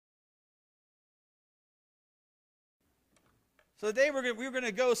So today we were going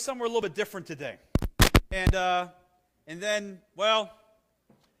to go somewhere a little bit different today. And then, well,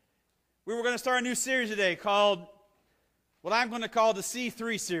 we were going to start a new series today called, what I'm going to call the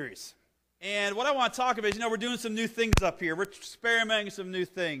C3 series. And what I want to talk about is, we're doing some new things up here. We're experimenting some new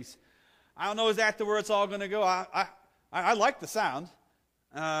things. I don't know exactly where it's all going to go. I like the sound,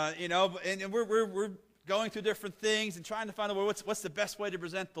 and we're going through different things and trying to find out what's the best way to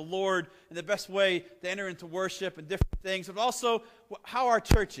present the Lord and the best way to enter into worship and different things, but also how our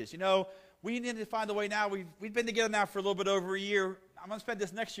church is. We need to find a way now. We've been together now for a little bit over a year. I'm going to spend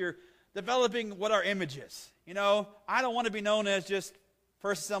this next year developing what our image is. I don't want to be known as just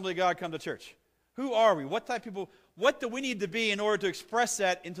First Assembly of God, come to church. Who are we? What type of people? What do we need to be in order to express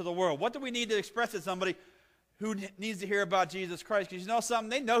that into the world? What do we need to express to somebody who needs to hear about Jesus Christ? Because you know something?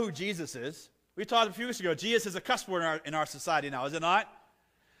 They know who Jesus is. We talked a few weeks ago. Jesus is a cuss word in our society now, is it not?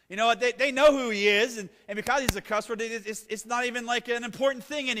 You know what? They know who he is, and because he's a cuss word, it's not even like an important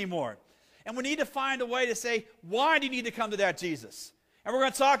thing anymore. And we need to find a way to say, why do you need to come to that Jesus? And we're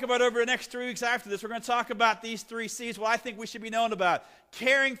going to talk about over the next 3 weeks after this, we're going to talk about these 3 C's, what I think we should be known about.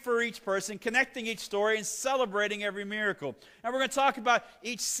 Caring for each person, connecting each story, and celebrating every miracle. And we're going to talk about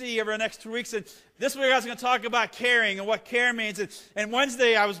each C over the next 2 weeks. And this week I was going to talk about caring and what care means. And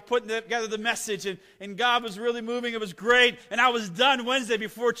Wednesday I was putting together the message, and God was really moving. It was great. And I was done Wednesday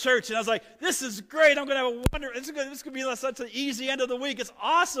before church. And I was like, this is great. I'm going to have a wonder. This is going to be such an easy end of the week. It's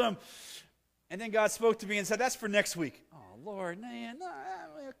awesome. And then God spoke to me and said, that's for next week. Lord, man,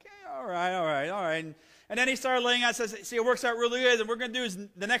 okay, all right. And then he started laying out, says, see, it works out really good. And we're going to do is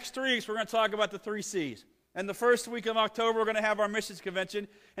the next 3 weeks, we're going to talk about the 3 C's. And the first week of October, we're going to have our missions convention,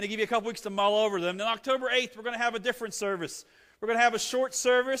 and to give you a couple weeks to mull over them. Then October 8th, we're going to have a different service. We're going to have a short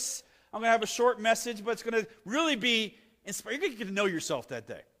service. I'm going to have a short message, but it's going to really be inspired. You're going to get to know yourself that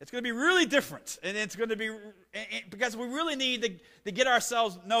day. It's going to be really different, and it's going to be, because we really need to get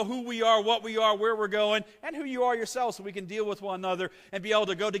ourselves, know who we are, what we are, where we're going, and who you are yourself, so we can deal with one another and be able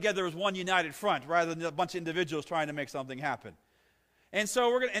to go together as one united front, rather than a bunch of individuals trying to make something happen. And so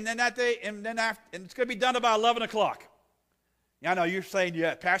we're going to, and then that day, and it's going to be done about 11 o'clock. Yeah, I know you're saying,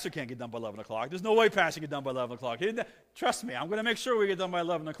 yeah, pastor can't get done by 11 o'clock. There's no way pastor can get done by 11 o'clock. Trust me, I'm going to make sure we get done by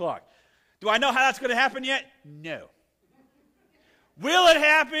 11 o'clock. Do I know how that's going to happen yet? No. Will it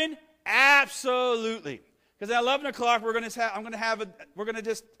happen? Absolutely. Because at 11 o'clock, we're going to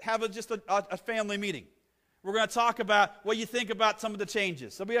just have a family meeting. We're going to talk about what you think about some of the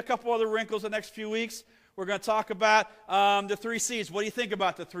changes. There'll be a couple other wrinkles the next few weeks. We're going to talk about the 3 C's. What do you think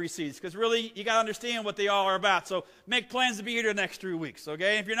about the 3 C's? Because really, you got to understand what they all are about. So make plans to be here the next 3 weeks,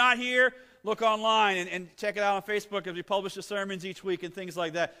 okay? If you're not here, look online and check it out on Facebook as we publish the sermons each week and things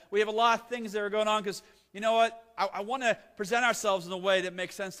like that. We have a lot of things that are going on because, you know what, I want to present ourselves in a way that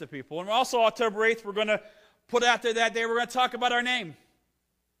makes sense to people. And also October 8th, we're going to put out there that day, we're going to talk about our name.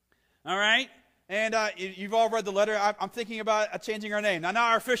 All right? And you've all read the letter. I'm thinking about changing our name. Now,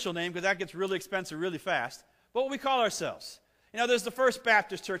 not our official name, because that gets really expensive really fast, but what we call ourselves. There's the First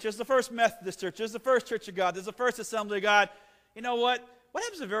Baptist Church. There's the First Methodist Church. There's the First Church of God. There's the First Assembly of God. You know what? What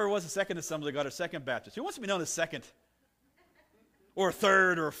happens if there was a Second Assembly of God or Second Baptist? Who wants to be known as second? Or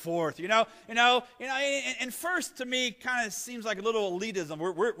third or fourth, and first to me kind of seems like a little elitism.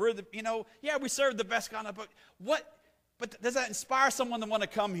 We're the, we serve the best God, but does that inspire someone to want to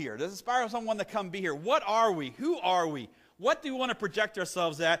come here? Does it inspire someone to come be here? What are we? Who are we? What do we want to project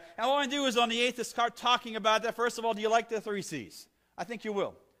ourselves at? And what I want to do is on the 8th to start talking about that. First of all, do you like the 3 C's? I think you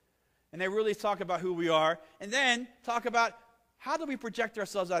will. And they really talk about who we are. And then talk about how do we project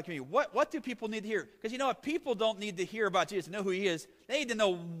ourselves out of the community? What do people need to hear? Because you know what? People don't need to hear about Jesus to know who he is. They need to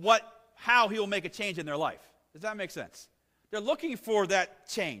know how he will make a change in their life. Does that make sense? They're looking for that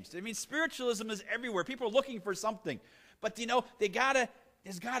change. I mean, spiritualism is everywhere. People are looking for something. But, there's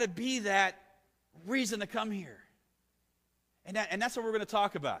got to be that reason to come here. And that's what we're going to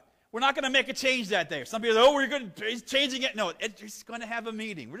talk about. We're not going to make a change that day. Some people say, we're going to changing it. No, it's just going to have a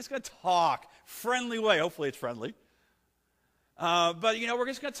meeting. We're just going to talk. Friendly way. Hopefully it's friendly. But we're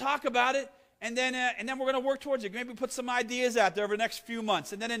just going to talk about it, and then we're going to work towards it. Maybe put some ideas out there over the next few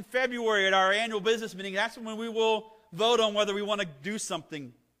months. And then in February at our annual business meeting, that's when we will vote on whether we want to do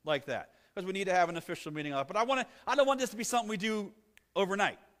something like that. Because we need to have an official meeting on it. But I don't want this to be something we do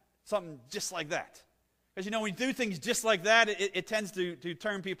overnight. Something just like that. Because when you do things just like that, it tends to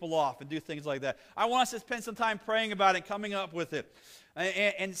turn people off and do things like that. I want us to spend some time praying about it, coming up with it,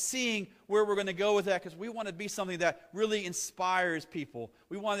 and seeing where we're going to go with that, because we want to be something that really inspires people.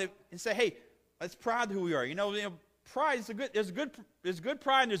 We want to say, hey, let's proud of who we are. Pride is there's good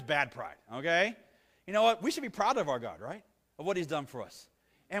pride and there's bad pride, okay? You know what? We should be proud of our God, right? Of what he's done for us.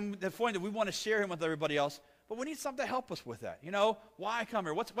 And the point that we want to share him with everybody else, but we need something to help us with that. Why come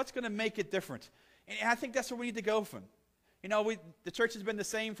here? What's going to make it different? And I think that's where we need to go from. The church has been the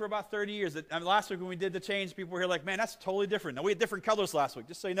same for about 30 years. Last week when we did the change, people were here like, man, that's totally different. Now, we had different colors last week.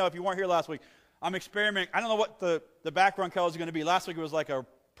 Just so you know, if you weren't here last week, I'm experimenting. I don't know what the background colors are going to be. Last week it was like a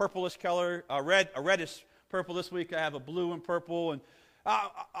purplish color, a reddish purple. This week I have a blue and purple. And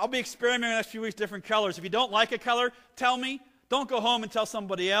I'll be experimenting the next few weeks, different colors. If you don't like a color, tell me. Don't go home and tell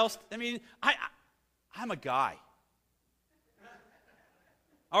somebody else. I mean, I'm a guy.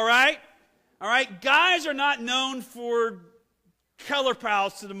 All right? All right? Guys are not known for color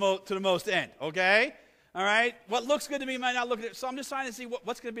palettes to the most end, okay? All right? What looks good to me might not look good. So I'm just trying to see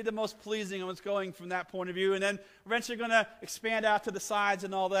what's going to be the most pleasing and what's going from that point of view. And then eventually going to expand out to the sides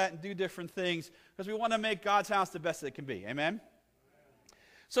and all that and do different things because we want to make God's house the best that it can be. Amen?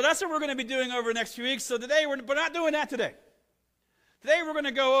 So that's what we're going to be doing over the next few weeks. So today, we're not doing that today. Today we're going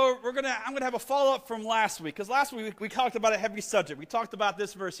to go over, I'm going to have a follow-up from last week because last week we talked about a heavy subject. We talked about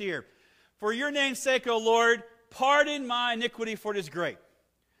this verse here. For your name's sake, O Lord, pardon my iniquity, for it is great.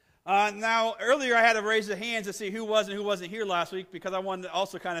 Now, earlier I had to raise the hands to see who was and who wasn't here last week because I wanted to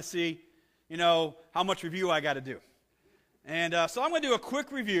also kind of see, how much review I got to do. And so I'm going to do a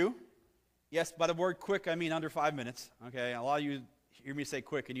quick review. Yes, by the word quick, I mean under 5 minutes. Okay, a lot of you hear me say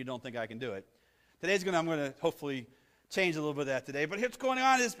quick and you don't think I can do it. I'm going to hopefully change a little bit of that today. But here's what's going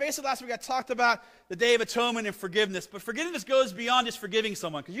on is basically last week I talked about the Day of Atonement and forgiveness. But forgiveness goes beyond just forgiving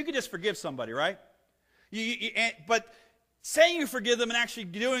someone because you can just forgive somebody, right? But saying you forgive them and actually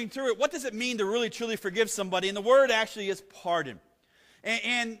doing through it, what does it mean to really truly forgive somebody? And the word actually is pardon.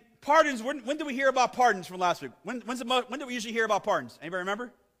 And pardons, when do we hear about pardons from last week? When do we usually hear about pardons? Anybody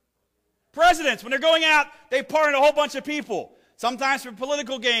remember? Presidents, when they're going out, they pardon a whole bunch of people. Sometimes for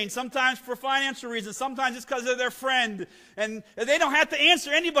political gain, sometimes for financial reasons, sometimes it's because of their friend. And they don't have to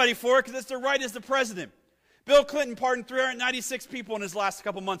answer anybody for it because it's their right as the president. Bill Clinton pardoned 396 people in his last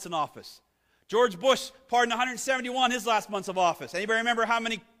couple months in office. George Bush pardoned 171 his last months of office. Anybody remember how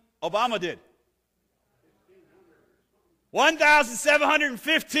many Obama did?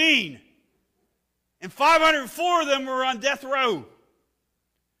 1,715. And 504 of them were on death row.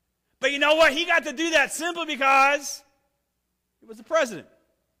 But you know what? He got to do that simply because he was the president.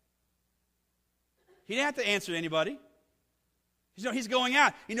 He didn't have to answer to anybody. He's going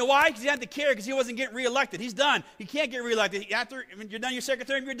out. You know why? Because he had to care because he wasn't getting reelected. He's done. He can't get reelected. When you're done your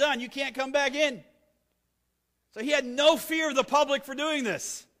secretary, you're done. You can't come back in. So he had no fear of the public for doing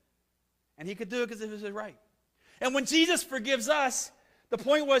this. And he could do it because it was his right. And when Jesus forgives us, the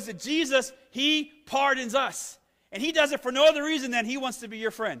point was that Jesus, he pardons us. And he does it for no other reason than he wants to be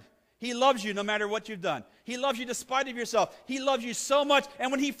your friend. He loves you no matter what you've done. He loves you despite of yourself. He loves you so much.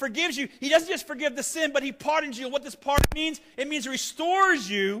 And when he forgives you, he doesn't just forgive the sin, but he pardons you. And what this pardon means, it means restores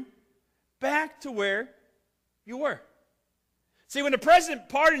you back to where you were. See, when the president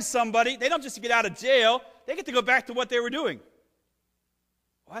pardons somebody, they don't just get out of jail. They get to go back to what they were doing.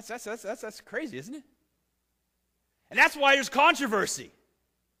 Well, that's crazy, isn't it? And that's why there's controversy.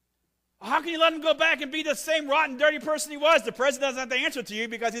 How can you let him go back and be the same rotten, dirty person he was? The president doesn't have to answer to you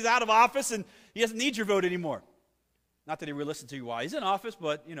because he's out of office and he doesn't need your vote anymore. Not that he will listen to you while he's in office,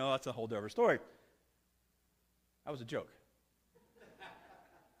 but, that's a whole different story. That was a joke.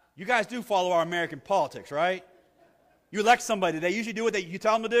 You guys do follow our American politics, right? You elect somebody, they usually do what you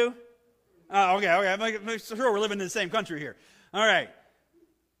tell them to do? Oh, okay. I'm sure we're living in the same country here. All right.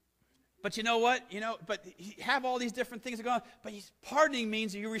 But you know what? But you have all these different things going on. But pardoning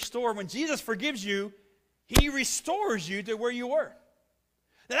means you restore. When Jesus forgives you, he restores you to where you were.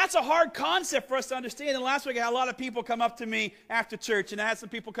 Now, that's a hard concept for us to understand. And last week, I had a lot of people come up to me after church. And I had some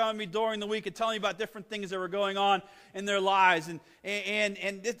people come to me during the week and tell me about different things that were going on in their lives. And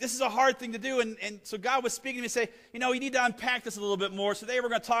this is a hard thing to do. And so God was speaking to me and say, you need to unpack this a little bit more. So today we're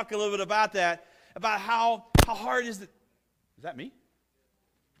going to talk a little bit about that, about how hard is it. Is that me?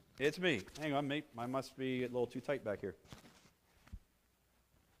 It's me. Hang on, mate. I must be a little too tight back here.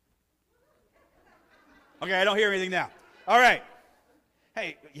 Okay, I don't hear anything now. All right.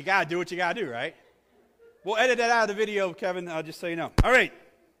 Hey, you got to do what you got to do, right? We'll edit that out of the video, Kevin, just so you know. All right.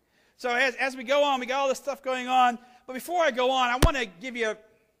 So as we go on, we got all this stuff going on. But before I go on, I want to give you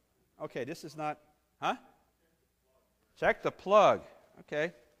okay, this is not, huh? Check the plug.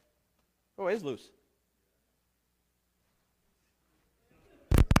 Okay. Oh, it is loose.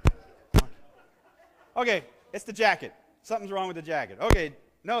 Okay, it's the jacket. Something's wrong with the jacket. Okay,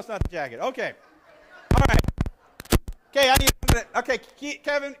 no, it's not the jacket. Okay, all right. Okay, okay, Keith,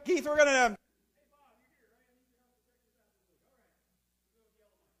 we're gonna.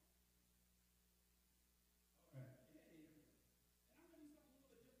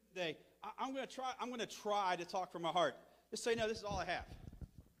 Today, I'm going to try to talk from my heart. Just so you know, this is all I have.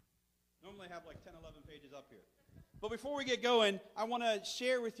 Normally I have like 10, 11 pages up here. But before we get going, I want to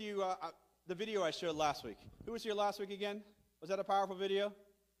share with you the video I showed last week. Who was here last week again? Was that a powerful video?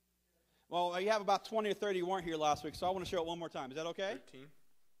 Well, you have about 20 or 30 who weren't here last week, so I want to show it one more time. Is that okay? 13.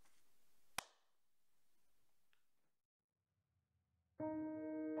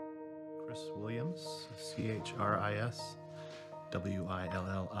 Chris Williams, C-H-R-I-S,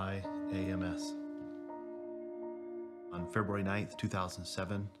 W-I-L-L-I-A-M-S. On February 9th,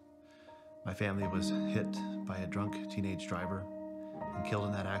 2007, my family was hit by a drunk teenage driver, and killed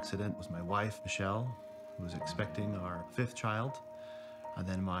in that accident was my wife, Michelle, who was expecting our 5th child, and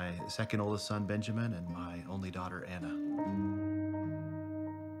then my 2nd oldest son, Benjamin, and my only daughter, Anna.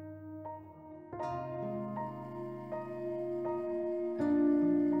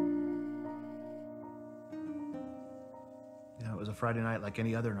 It was a Friday night like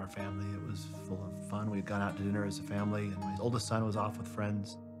any other in our family. It was full of fun. We'd gone out to dinner as a family, and my oldest son was off with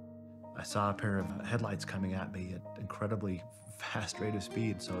friends. I saw a pair of headlights coming at me at incredibly fast rate of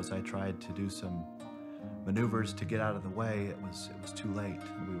speed, so as I tried to do some maneuvers to get out of the way, it was too late,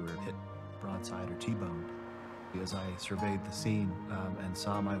 and we were hit broadside or T-boned. As I surveyed the scene and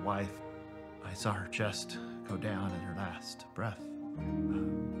saw my wife, I saw her chest go down and her last breath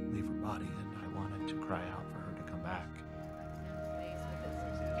leave her body, and I wanted to cry out for her to come back.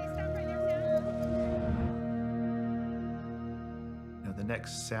 The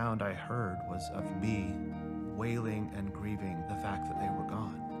next sound I heard was of me wailing and grieving the fact that they were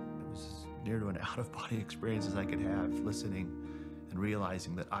gone. It was as near to an out-of-body experience as I could have, listening and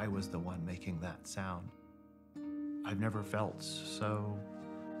realizing that I was the one making that sound. I've never felt so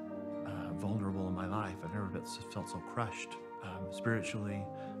vulnerable in my life. I've never felt so crushed, spiritually,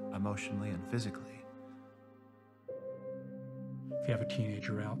 emotionally, and physically. If you have a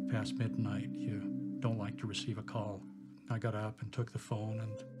teenager out past midnight, you don't like to receive a call. I got up and took the phone,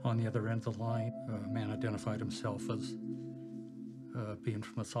 and on the other end of the line, a man identified himself as being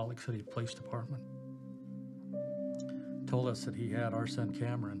from the Salt Lake City Police Department. Told us that he had our son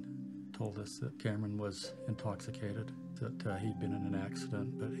Cameron. Told us that Cameron was intoxicated, that he'd been in an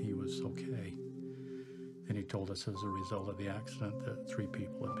accident, but he was okay. Then he told us as a result of the accident that 3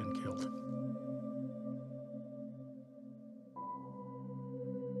 people had been killed.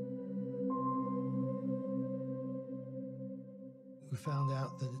 We found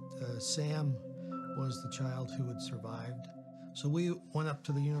out that Sam was the child who had survived. So we went up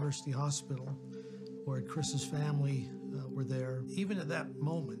to the University Hospital where Chris's family were there. Even at that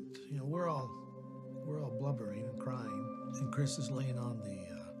moment, we're all blubbering and crying, and Chris is laying on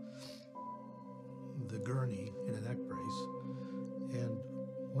the gurney in a neck brace. And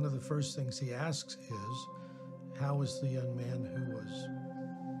one of the first things he asks is, how was the young man who was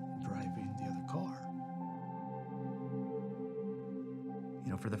driving the other car?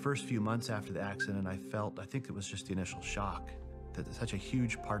 For the first few months after the accident, I think it was just the initial shock that such a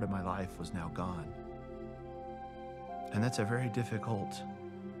huge part of my life was now gone. And that's a very difficult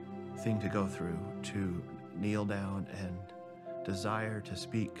thing to go through, to kneel down and desire to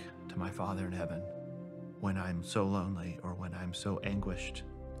speak to my Father in heaven when I'm so lonely or when I'm so anguished.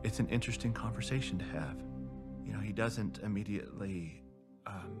 It's an interesting conversation to have. He doesn't immediately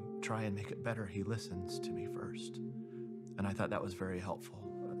try and make it better. He listens to me first. And I thought that was very helpful.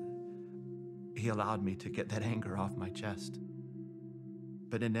 He allowed me to get that anger off my chest.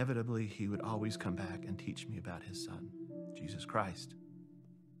 But inevitably, he would always come back and teach me about his son, Jesus Christ.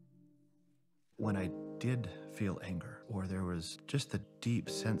 When I did feel anger, or there was just a deep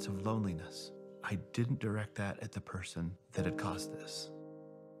sense of loneliness, I didn't direct that at the person that had caused this.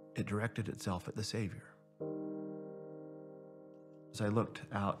 It directed itself at the Savior. As I looked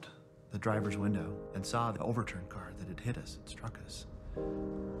out the driver's window and saw the overturned car that had hit us and struck us,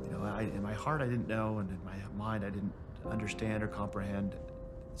 in my heart I didn't know, and in my mind I didn't understand or comprehend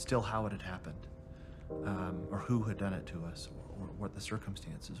still how it had happened, or who had done it to us, or what the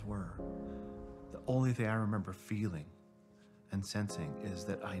circumstances were. The only thing I remember feeling and sensing is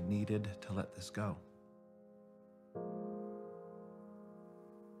that I needed to let this go.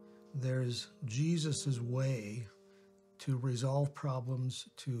 There's Jesus's way to resolve problems,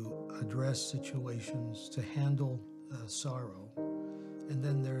 to address situations, to handle sorrow. And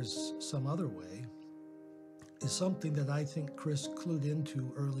then there's some other way, is something that I think Chris clued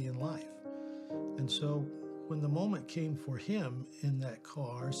into early in life. And so when the moment came for him in that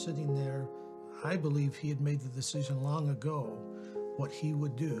car, sitting there, I believe he had made the decision long ago what he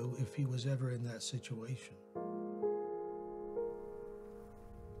would do if he was ever in that situation.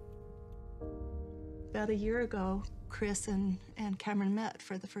 about a year ago, Chris and Cameron met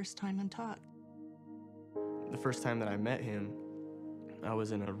for the first time and talked. The first time that I met him, I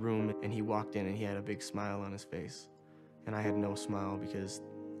was in a room and he walked in and he had a big smile on his face. And I had no smile because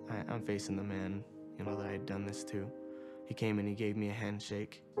I'm facing the man, you know, that I had done this to. He came and he gave me a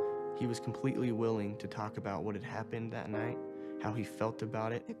handshake. He was completely willing to talk about what had happened that night, how he felt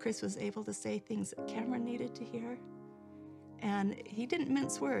about it. Chris was able to say things that Cameron needed to hear. And he didn't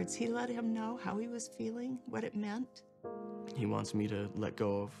mince words. He let him know how he was feeling, what it meant. He wants me to let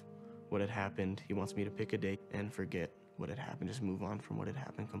go of what had happened. He wants me to pick a date and forget what had happened, just move on from what had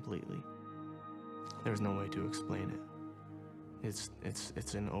happened completely. There's no way to explain it.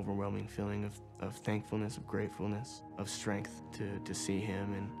 It's an overwhelming feeling of thankfulness, of gratefulness, of strength to see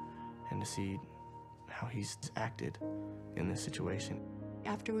him and to see how he's acted in this situation.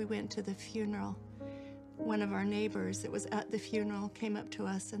 After we went to the funeral, one of our neighbors that was at the funeral came up to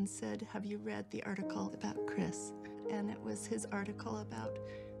us and said, "Have you read the article about Chris?" And it was his article about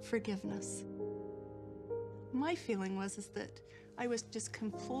forgiveness. My feeling was that I was just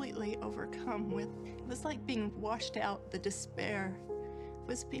completely overcome with, it was like being washed out, the despair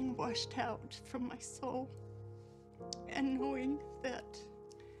was being washed out from my soul. And knowing that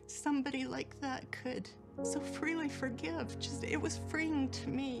somebody like that could so freely forgive, it was freeing to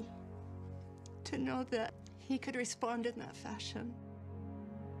me to know that he could respond in that fashion.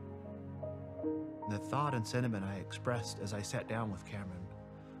 The thought and sentiment I expressed as I sat down with Cameron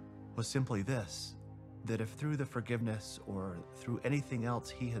was simply this, that if through the forgiveness or through anything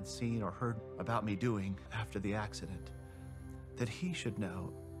else he had seen or heard about me doing after the accident, that he should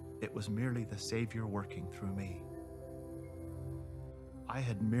know it was merely the Savior working through me. I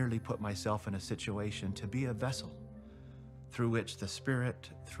had merely put myself in a situation to be a vessel through which the Spirit,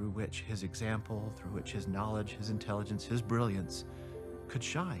 through which his example, through which his knowledge, his intelligence, his brilliance could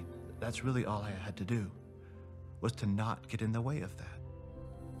shine. That's really all I had to do, was to not get in the way of that.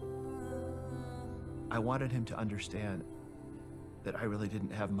 I wanted him to understand that I really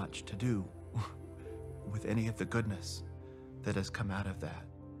didn't have much to do with any of the goodness that has come out of that.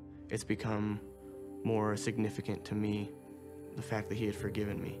 It's become more significant to me, the fact that he had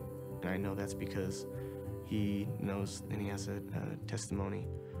forgiven me. And I know that's because he knows and he has a testimony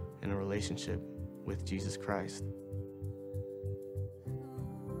and a relationship with Jesus Christ.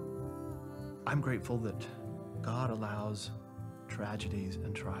 I'm grateful that God allows tragedies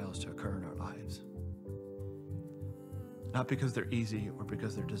and trials to occur in our lives. Not because they're easy or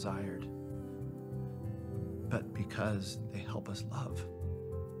because they're desired, but because they help us love.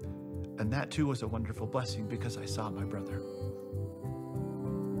 And that too was a wonderful blessing because I saw my brother.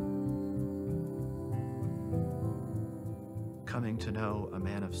 Coming to know a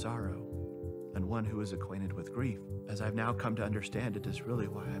man of sorrow and one who is acquainted with grief, as I've now come to understand, it is really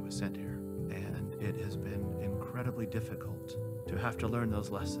why I was sent here. And it has been incredibly difficult to have to learn those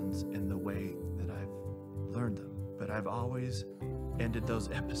lessons in the way that I've learned them. But I've always ended those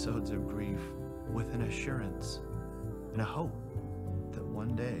episodes of grief with an assurance and a hope that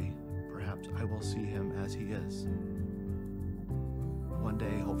one day, perhaps I will see him as he is. One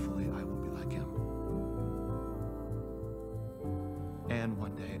day, hopefully, I will be like him. And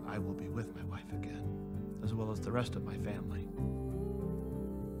one day, I will be with my wife again, as well as the rest of my family.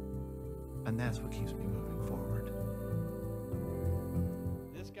 And that's what keeps me moving forward.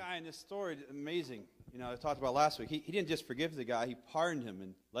 This guy in this story, amazing. You know, I talked about last week. He didn't just forgive the guy. He pardoned him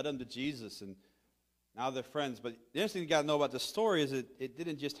and led him to Jesus, and now they're friends. But the interesting thing you got to know about the story is it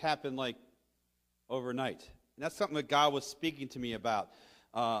didn't just happen like overnight. And that's something that God was speaking to me about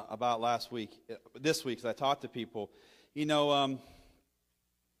last week, this week, as I talked to people. You know,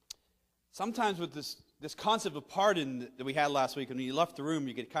 sometimes with this concept of pardon that we had last week, and when you left the room,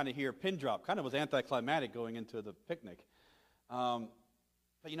 you could kind of hear a pin drop. Kind of was anticlimactic going into the picnic. But,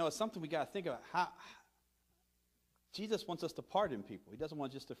 you know, it's something we got to think about. How Jesus wants us to pardon people. He doesn't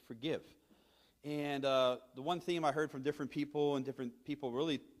want just to forgive. And the one theme I heard from different people, and different people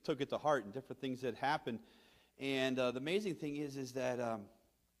really took it to heart, and different things that happened. And the amazing thing is that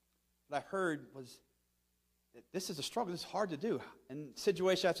what I heard was that this is a struggle. This is hard to do. And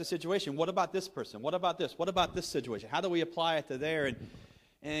situation after situation, what about this person? What about this? What about this situation? How do we apply it to there?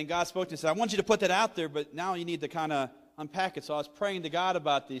 And God spoke to me and said, I want you to put that out there, but now you need to kind of unpack it. So I was praying to God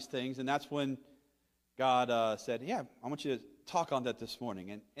about these things, and that's when God said, yeah, I want you to talk on that this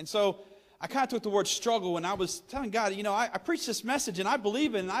morning. And so I kind of took the word struggle, and I was telling God, you know, I preached this message, and I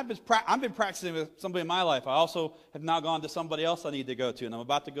believe it, and I've been practicing with somebody in my life. I also have now gone to somebody else I need to go to, and I'm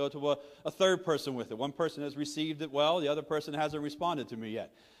about to go to a third person with it. One person has received it well. The other person hasn't responded to me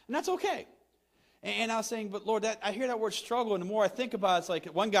yet. And that's okay. And I was saying, but Lord, I hear that word struggle, and the more I think about it, it's like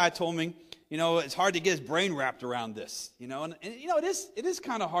one guy told me, it's hard to get his brain wrapped around this, and it is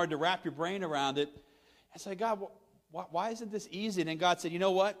kind of hard to wrap your brain around it. I said, God, why isn't this easy? And then God said, you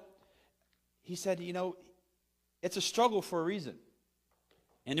know what? He said, it's a struggle for a reason.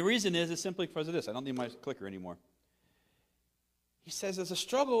 And the reason is simply because of this. I don't need my clicker anymore. He says it's a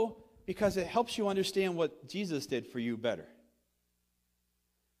struggle because it helps you understand what Jesus did for you better.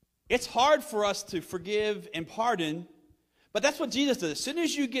 It's hard for us to forgive and pardon, but that's what Jesus does. As soon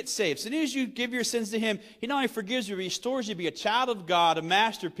as you get saved, as soon as you give your sins to him, he not only forgives you, he restores you to be a child of God, a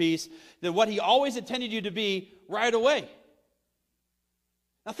masterpiece, than what he always intended you to be right away.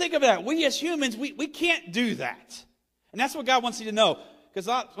 Now think of that. We as humans, we can't do that. And that's what God wants you to know. Because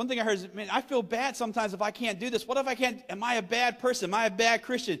one thing I heard is, man, I feel bad sometimes if I can't do this. What if I can't? Am I a bad person? Am I a bad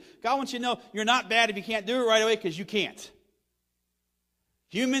Christian? God wants you to know you're not bad if you can't do it right away, because you can't.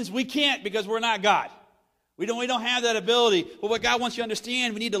 Humans, we can't because we're not God. We don't have that ability. But what God wants you to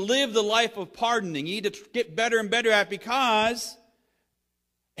understand, we need to live the life of pardoning. You need to get better and better at it, because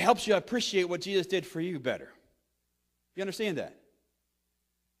it helps you appreciate what Jesus did for you better. You understand that?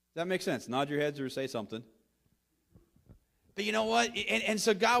 Does that make sense? Nod your heads or say something. But you know what? And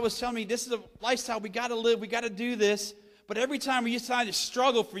so God was telling me, this is a lifestyle we got to live. We got to do this. But every time we decide to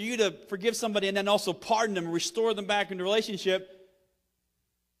struggle for you to forgive somebody and then also pardon them and restore them back into relationship,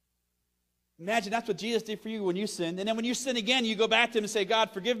 imagine that's what Jesus did for you when you sinned. And then when you sin again, you go back to him and say,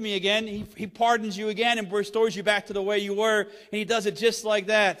 God, forgive me again. He pardons you again and restores you back to the way you were. And he does it just like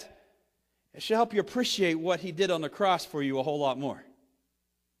that. It should help you appreciate what he did on the cross for you a whole lot more.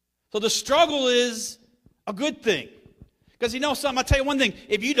 So the struggle is a good thing. Because something, I'll tell you one thing.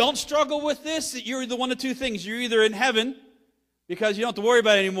 If you don't struggle with this, you're either one of two things. You're either in heaven because you don't have to worry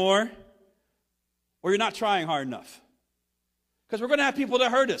about it anymore, or you're not trying hard enough. Because we're going to have people that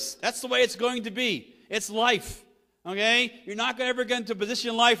hurt us. That's the way it's going to be. It's life. Okay? You're not going to ever get into a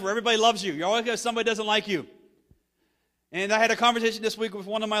position in life where everybody loves you. You're always going to have somebody that doesn't like you. And I had a conversation this week with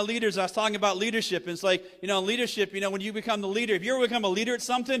one of my leaders. I was talking about leadership. And it's like, leadership, when you become the leader, if you ever become a leader at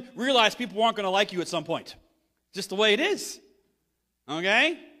something, realize people aren't going to like you at some point. Just the way it is.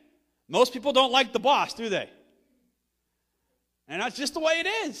 Okay? Most people don't like the boss, do they? And that's just the way it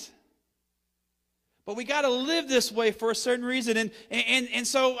is. But we got to live this way for a certain reason. And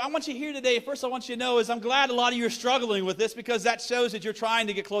so I want you here today, first I want you to know is I'm glad a lot of you are struggling with this, because that shows that you're trying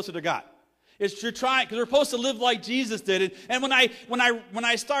to get closer to God. You're trying, because we're supposed to live like Jesus did. And when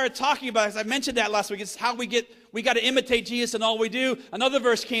I started talking about it, as I mentioned that last week, it's how we got to imitate Jesus in all we do. Another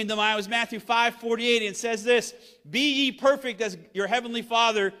verse came to mind. It was Matthew 5:48, and it says this: "Be ye perfect as your heavenly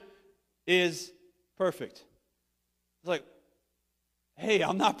Father is perfect." It's like, hey,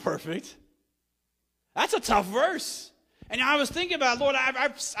 I'm not perfect. That's a tough verse. And I was thinking about, Lord,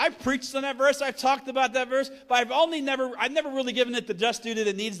 I've preached on that verse, I've talked about that verse, but I've never really given it the just due that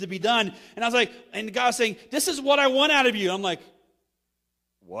it needs to be done. And I was like, and God was saying, this is what I want out of you. I'm like,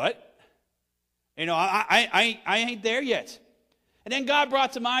 what? I ain't there yet. And then God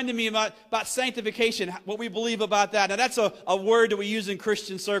brought to mind to me about sanctification, what we believe about that. Now that's a word that we use in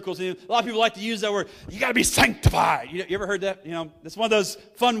Christian circles. And a lot of people like to use that word. You got to be sanctified. You ever heard that? It's one of those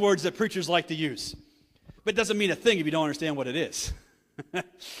fun words that preachers like to use. But it doesn't mean a thing if you don't understand what it is.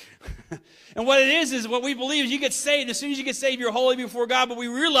 And what it is what we believe is you get saved. As soon as you get saved, you're holy before God, but we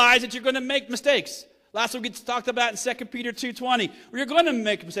realize that you're going to make mistakes. Last week we talked about in 2 Peter 2:20. We're going to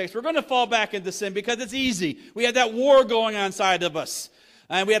make mistakes. We're going to fall back into sin because it's easy. We have that war going on inside of us.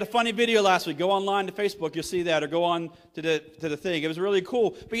 And we had a funny video last week. Go online to Facebook, you'll see that, or go on to the thing. It was really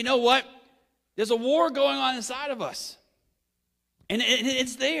cool. But you know what? There's a war going on inside of us. And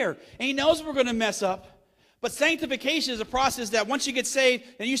it's there. And he knows we're going to mess up. But sanctification is a process that once you get saved,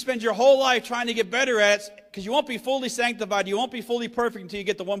 then you spend your whole life trying to get better at it, because you won't be fully sanctified. You won't be fully perfect until you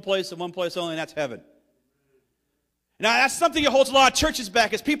get to one place and one place only, and that's heaven. Now, that's something that holds a lot of churches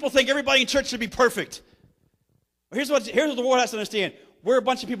back, is people think everybody in church should be perfect. Here's what the world has to understand. We're a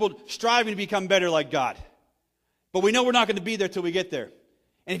bunch of people striving to become better like God. But we know we're not going to be there till we get there.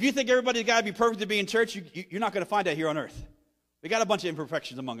 And if you think everybody's got to be perfect to be in church, you're not going to find that here on earth. We got a bunch of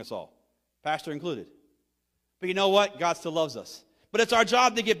imperfections among us all, pastor included. But you know what? God still loves us. But it's our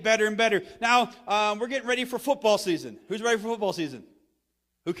job to get better and better. Now, we're getting ready for football season. Who's ready for football season?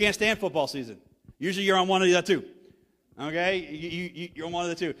 Who can't stand football season? Usually you're on one of the two. Okay? You're on one of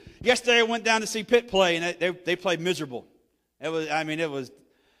the two. Yesterday I went down to see Pitt play, and they played miserable. I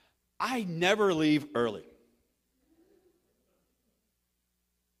never leave early.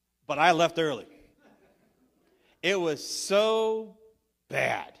 But I left early. It was so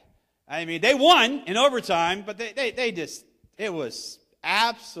bad. I mean, they won in overtime, but it was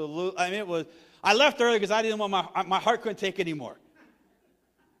absolute. I left early because I didn't want my heart couldn't take it anymore.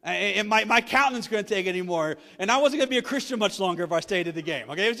 And my countenance couldn't take it anymore. And I wasn't going to be a Christian much longer if I stayed at the game.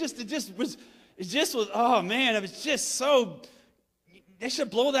 Okay, it just was, oh man, it was just so, they should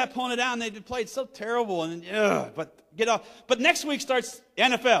blow that opponent down. They played so terrible. And but get off. But next week starts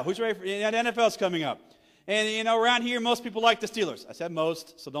NFL. Who's ready for NFL's coming up? And around here, most people like the Steelers. I said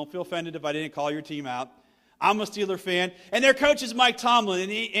most, so don't feel offended if I didn't call your team out. I'm a Steeler fan. And their coach is Mike Tomlin.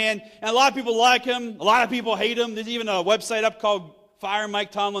 And a lot of people like him. A lot of people hate him. There's even a website up called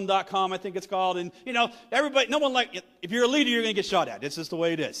firemiketomlin.com, I think it's called. And, everybody, no one if you're a leader, you're going to get shot at. It's just the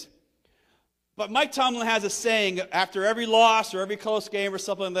way it is. But Mike Tomlin has a saying after every loss or every close game or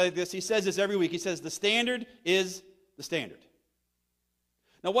something like this. He says this every week. He says, the standard is the standard.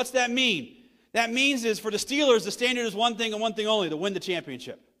 Now, what's that mean? That means is for the Steelers, the standard is one thing and one thing only, to win the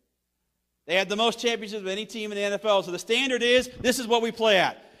championship. They had the most championships of any team in the NFL. So the standard is, this is what we play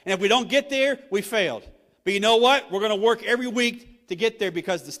at. And if we don't get there, we failed. But you know what? We're going to work every week to get there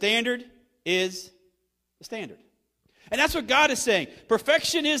because the standard is the standard. And that's what God is saying.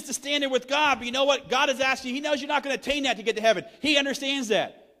 Perfection is the standard with God. But you know what? God is asking you. He knows you're not going to attain that to get to heaven. He understands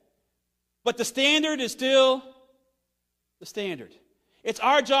that. But the standard is still the standard. It's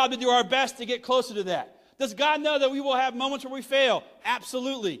our job to do our best to get closer to that. Does God know that we will have moments where we fail?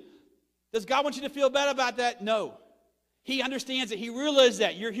 Absolutely. Does God want you to feel bad about that? No. He understands it. He realizes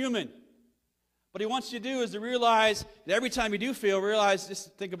that. You're human. What he wants you to do is to realize that every time you do fail,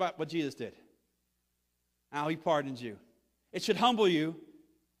 just think about what Jesus did. How he pardons you. It should humble you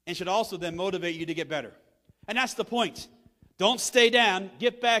and should also then motivate you to get better. And that's the point. Don't stay down.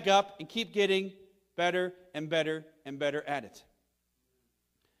 Get back up and keep getting better and better and better at it.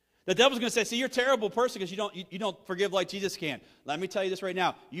 The devil's going to say, see, you're a terrible person because you don't forgive like Jesus can. Let me tell you this right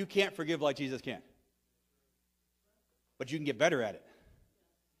now. You can't forgive like Jesus can. But you can get better at it.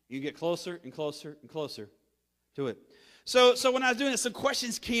 You can get closer and closer and closer to it. So when I was doing this, some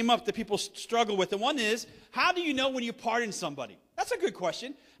questions came up that people struggle with. And one is, how do you know when you pardon somebody? That's a good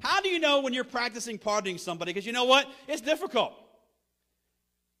question. How do you know when you're practicing pardoning somebody? Because you know what? It's difficult.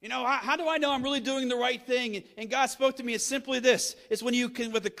 How do I know I'm really doing the right thing? And God spoke to me. It's simply this. It's when you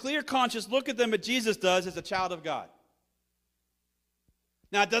can, with a clear conscience, look at them as Jesus does as a child of God.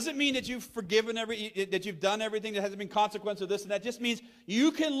 Now, it doesn't mean that you've forgiven that you've done everything, that hasn't been consequence of this and that. It just means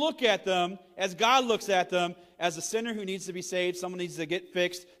you can look at them as God looks at them, as a sinner who needs to be saved, someone needs to get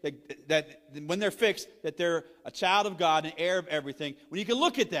fixed, that when they're fixed, that they're a child of God, an heir of everything. When you can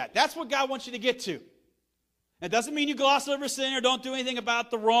look at that, that's what God wants you to get to. It doesn't mean you gloss over sin or don't do anything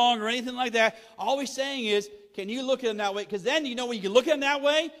about the wrong or anything like that. All he's saying is, can you look at them that way? Because then, when you can look at them that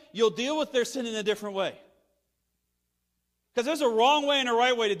way, you'll deal with their sin in a different way. Because there's a wrong way and a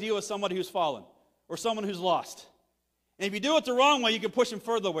right way to deal with somebody who's fallen or someone who's lost. And if you do it the wrong way, you can push them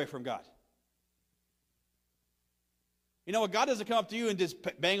further away from God. God doesn't come up to you and just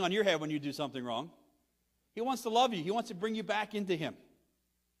bang on your head when you do something wrong. He wants to love you. He wants to bring you back into him.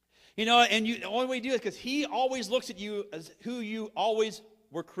 And the only way you do it is because he always looks at you as who you always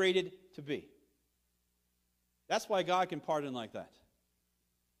were created to be. That's why God can pardon like that.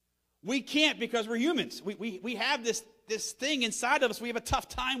 We can't because we're humans. We have this thing inside of us. We have a tough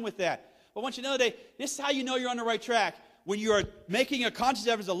time with that. But I want you to know today, this is how you know you're on the right track. When you are making a conscious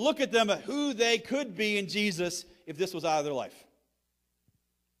effort to look at them at who they could be in Jesus if this was out of their life.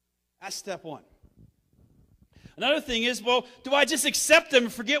 That's step one. Another thing is, do I just accept them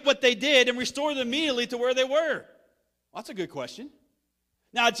and forget what they did and restore them immediately to where they were? Well, that's a good question.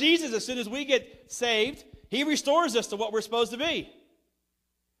 Now, Jesus, as soon as we get saved, he restores us to what we're supposed to be.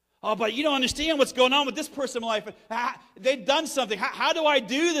 Oh, but you don't understand what's going on with this person in my life. They've done something. How do I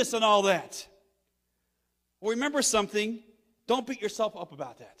do this and all that? Well, remember something. Don't beat yourself up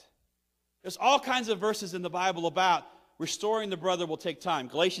about that. There's all kinds of verses in the Bible about restoring the brother will take time.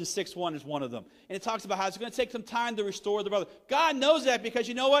 Galatians 6:1 is one of them. And it talks about how it's going to take some time to restore the brother. God knows that because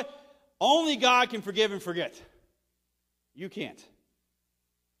you know what? Only God can forgive and forget. You can't.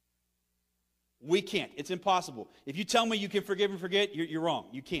 We can't. It's impossible. If you tell me you can forgive and forget, you're wrong.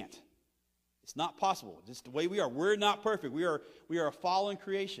 You can't. It's not possible. Just the way we are. We're not perfect. We are a fallen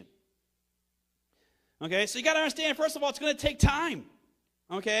creation. Okay? So you got to understand, first of all, it's going to take time.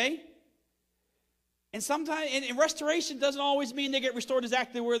 Okay? And sometimes, and restoration doesn't always mean they get restored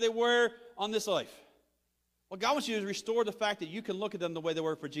exactly where they were on this life. What God wants you to do is restore the fact that you can look at them the way they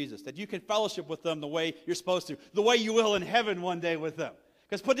were for Jesus, that you can fellowship with them the way you're supposed to, the way you will in heaven one day with them.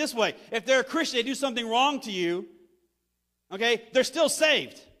 Because put it this way, if they're a Christian, they do something wrong to you, okay, they're still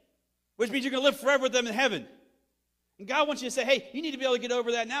saved, which means you're going to live forever with them in heaven. And God wants you to say, hey, you need to be able to get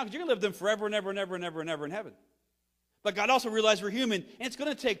over that now because you're going to live with them forever and ever and ever and ever and ever in heaven. But God also realizes we're human, and it's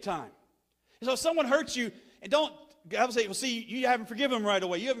going to take time. And so if someone hurts you, and God will say, well, see, you haven't forgiven them right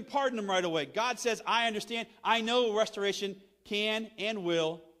away. You haven't pardoned them right away. God says, I understand. I know restoration can and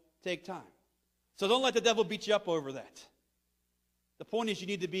will take time. So don't let the devil beat you up over that. The point is you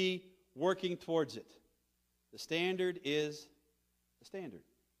need to be working towards it. The standard is the standard.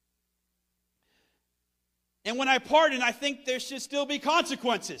 And when I pardon, I think there should still be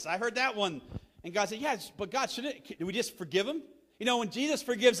consequences. I heard that one. And God said, yes, but God, do we just forgive him? You know, when Jesus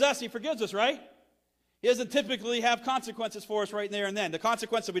forgives us, he forgives us, right? He doesn't typically have consequences for us right there and then. The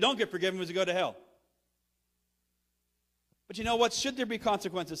consequence if we don't get forgiven is to go to hell. But you know what? Should there be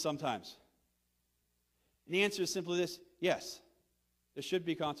consequences sometimes? And the answer is simply this: yes, there should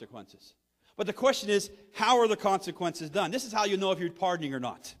be consequences. But the question is, how are the consequences done? This is how you know if you're pardoning or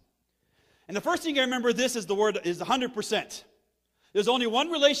not. And the first thing I remember this is the word is 100%. There's only one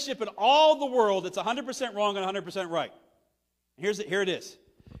relationship in all the world that's 100% wrong and 100% right. And here it is.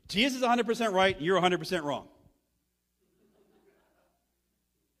 Jesus is 100% right, and you're 100% wrong.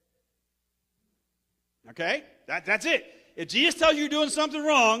 Okay? That's it. If Jesus tells you you're doing something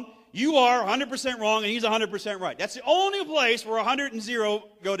wrong, you are 100% wrong, and he's 100% right. That's the only place where 100 and 0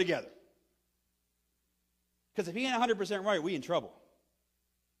 go together. Because if he ain't 100% right, we in trouble.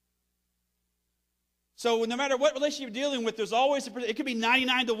 So no matter what relationship you're dealing with, there's always, it could be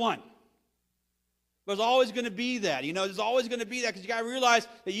 99 to 1. There's always going to be that. You know, there's always going to be that because you got to realize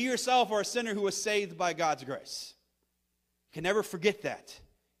that you yourself are a sinner who was saved by God's grace. You can never forget that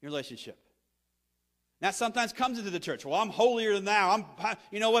in your relationship. That sometimes comes into the church. Well, I'm holier than thou.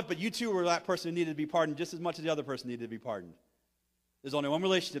 You know what? But you too were that person who needed to be pardoned just as much as the other person needed to be pardoned. There's only one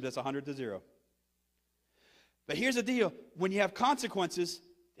relationship that's 100 to 0. But here's the deal. When you have consequences,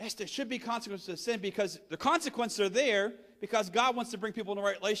 yes, there should be consequences to sin because the consequences are there because God wants to bring people in the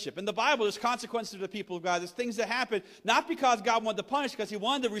right relationship. In the Bible, there's consequences to the people of God. There's things that happen not because God wanted to punish, because he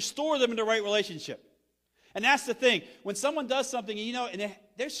wanted to restore them in the right relationship. And that's the thing. When someone does something, you know, and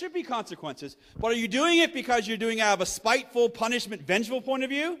there should be consequences. But are you doing it because you're doing it out of a spiteful, punishment, vengeful point of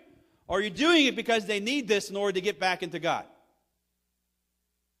view? Or are you doing it because they need this in order to get back into God?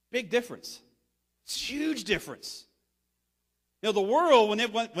 Big difference. It's a huge difference. You know, the world, when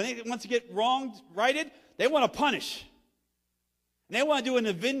it wants to get wronged, righted, they want to punish. And they want to do it in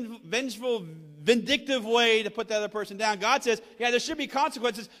a vengeful, vindictive way to put the other person down. God says, yeah, there should be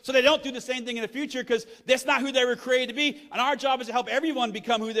consequences so they don't do the same thing in the future because that's not who they were created to be. And our job is to help everyone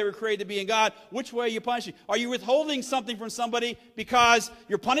become who they were created to be in God. Which way are you punishing? Are you withholding something from somebody because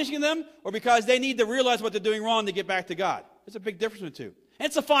you're punishing them or because they need to realize what they're doing wrong to get back to God? There's a big difference between the two. And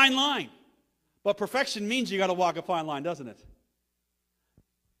it's a fine line. But perfection means you got to walk a fine line, doesn't it?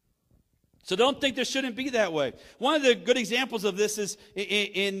 So don't think there shouldn't be that way. One of the good examples of this is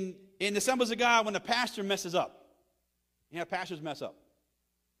in the Assemblies of God when the pastor messes up. You know, pastors mess up.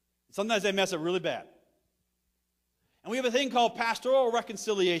 Sometimes they mess up really bad. And we have a thing called pastoral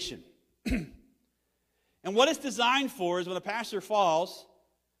reconciliation. And what it's designed for is when a pastor falls,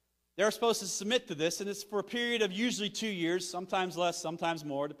 they're supposed to submit to this, and it's for a period of usually 2 years, sometimes less, sometimes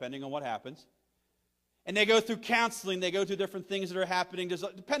more, depending on what happens. And they go through counseling. They go through different things that are happening.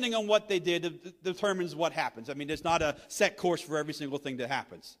 Depending on what they did, it determines what happens. I mean, there's not a set course for every single thing that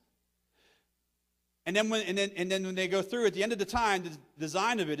happens. And then when they go through, at the end of the time, the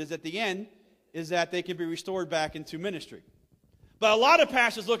design of it is at the end is that they can be restored back into ministry. But a lot of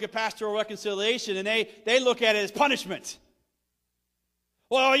pastors look at pastoral reconciliation, and they look at it as punishment.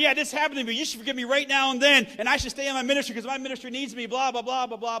 Well, yeah, this happened to me. You should forgive me right now and then, and I should stay in my ministry because my ministry needs me, blah, blah, blah,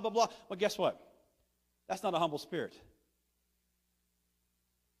 blah, blah, blah, blah. Well, guess what? That's not a humble spirit.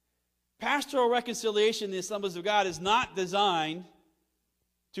 Pastoral reconciliation in the Assemblies of God is not designed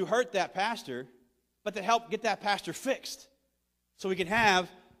to hurt that pastor, but to help get that pastor fixed so he can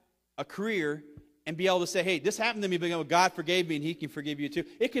have a career and be able to say, hey, this happened to me, but God forgave me and he can forgive you too.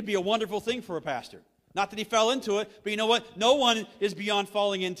 It could be a wonderful thing for a pastor. Not that he fell into it, but you know what? No one is beyond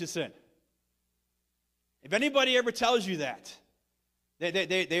falling into sin. If anybody ever tells you that,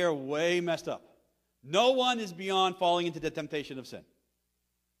 they are way messed up. No one is beyond falling into the temptation of sin.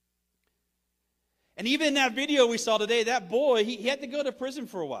 And even in that video we saw today, that boy, he had to go to prison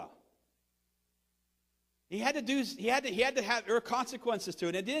for a while. There were consequences to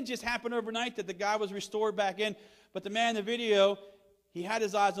it. It didn't just happen overnight that the guy was restored back in, but the man in the video, he had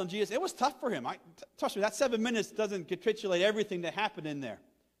his eyes on Jesus. It was tough for him. Trust me, that 7 minutes doesn't capitulate everything that happened in there.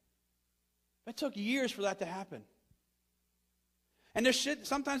 It took years for that to happen. And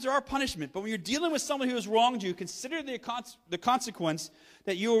sometimes there are punishment, but when you're dealing with someone who has wronged you, consider the consequence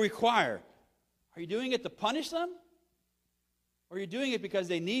that you will require. Are you doing it to punish them? Or are you doing it because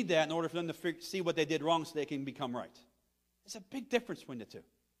they need that in order for them to see what they did wrong so they can become right? There's a big difference between the two.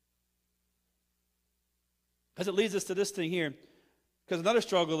 As it leads us to this thing here, because another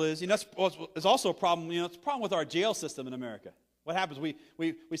struggle is, it's also a problem, it's a problem with our jail system in America. What happens?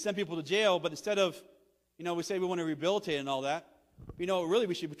 We send people to jail, but instead of, we say we want to rehabilitate and all that, really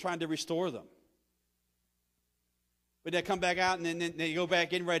we should be trying to restore them. But they come back out and then they go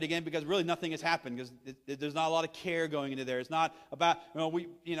back in right again because really nothing has happened because there's not a lot of care going into there. It's not about,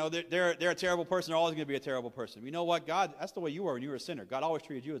 they're a terrible person. They're always going to be a terrible person. You know what? God, that's the way you were when you were a sinner. God always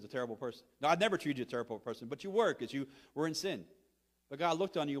treated you as a terrible person. God never treated you as a terrible person, but you were because you were in sin. But God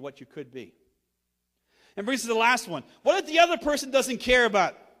looked on you what you could be. And brings us to the last one. What if the other person doesn't care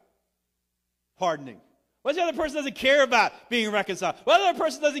about pardoning? What if the other person doesn't care about being reconciled? What if the other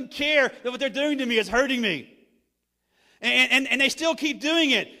person doesn't care that what they're doing to me is hurting me? And they still keep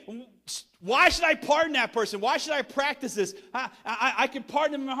doing it. Why should I pardon that person? Why should I practice this? I can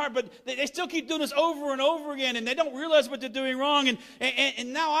pardon them in my heart, but they still keep doing this over and over again, and they don't realize what they're doing wrong.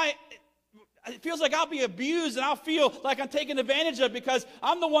 And now it feels like I'll be abused, and I'll feel like I'm taken advantage of because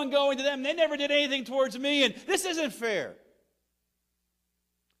I'm the one going to them. They never did anything towards me, and this isn't fair.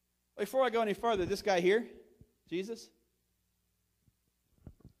 Before I go any further, this guy here, Jesus,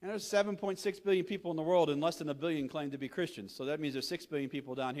 and there's 7.6 billion people in the world, and less than 1 billion claim to be Christians. So that means there's 6 billion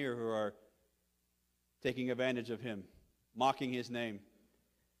people down here who are taking advantage of him, mocking his name,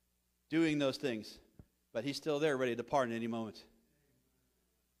 doing those things. But he's still there, ready to pardon any moment.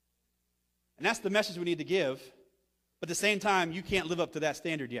 And that's the message we need to give. But at the same time, you can't live up to that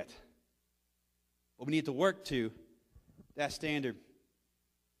standard yet. But we need to work to that standard.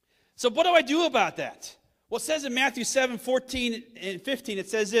 So what do I do about that? Well, it says in Matthew 7:14 and 15, it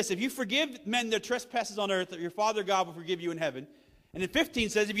says this: if you forgive men their trespasses on earth, your Father God will forgive you in heaven. And in 15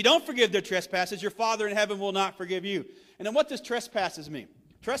 says, if you don't forgive their trespasses, your Father in heaven will not forgive you. And then what does trespasses mean?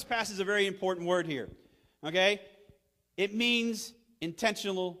 Trespass is a very important word here. Okay? It means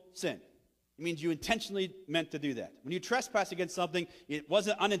intentional sin. It means you intentionally meant to do that. When you trespass against something, it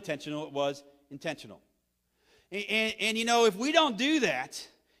wasn't unintentional, it was intentional. And if we don't do that,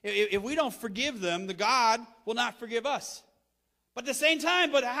 if we don't forgive them, the God will not forgive us. But at the same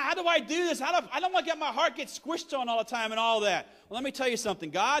time, but how do I do this? I don't want to get my heart get squished on all the time and all that. Well, let me tell you something.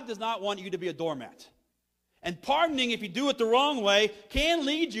 God does not want you to be a doormat. And pardoning, if you do it the wrong way, can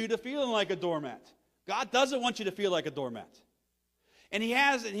lead you to feeling like a doormat. God doesn't want you to feel like a doormat. And he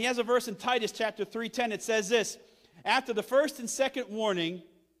has a verse in Titus chapter 3:10. It says this: after the first and second warning,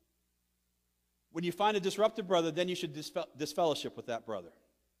 when you find a disruptive brother, then you should disfellowship with that brother.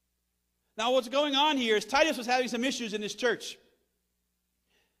 Now, what's going on here is Titus was having some issues in his church.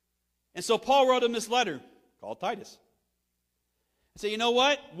 And so Paul wrote him this letter called Titus. He said, you know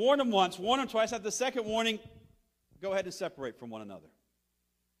what? Warn them once, warn them twice. After the second warning, go ahead and separate from one another.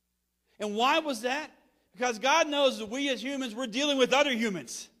 And why was that? Because God knows that we as humans, we're dealing with other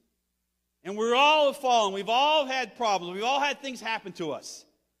humans. And we're all fallen. We've all had problems. We've all had things happen to us.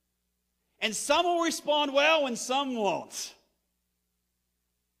 And some will respond well and some won't.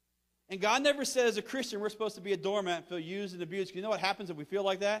 And God never said as a Christian we're supposed to be a doormat and feel used and abused. You know what happens if we feel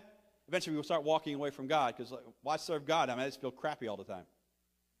like that? Eventually we'll start walking away from God because why serve God? I just feel crappy all the time.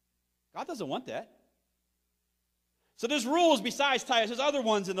 God doesn't want that. So there's rules besides Titus. There's other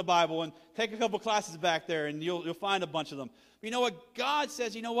ones in the Bible. And take a couple classes back there and you'll find a bunch of them. But you know what? God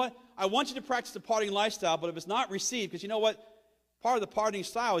says, you know what? I want you to practice the pardoning lifestyle, but if it's not received, because you know what? Part of the pardoning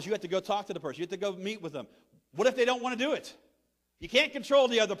style is you have to go talk to the person. You have to go meet with them. What if they don't want to do it? You can't control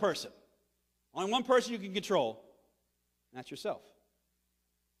the other person. Only one person you can control, and that's yourself.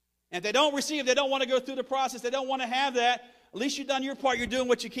 And if they don't receive, they don't want to go through the process, they don't want to have that, at least you've done your part, you're doing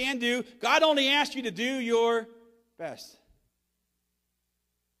what you can do. God only asked you to do your best.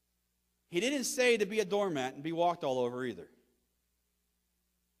 He didn't say to be a doormat and be walked all over either.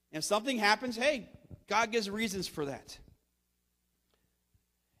 If something happens, hey, God gives reasons for that.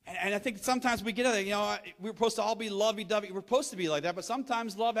 And I think sometimes we get it, we're supposed to all be lovey-dovey. We're supposed to be like that, but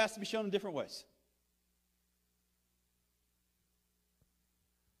sometimes love has to be shown in different ways.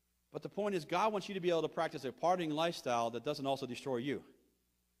 But the point is, God wants you to be able to practice a pardoning lifestyle that doesn't also destroy you.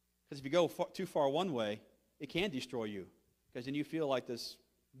 Because if you go too far one way, it can destroy you. Because then you feel like this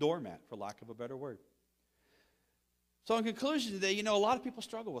doormat, for lack of a better word. So in conclusion today, a lot of people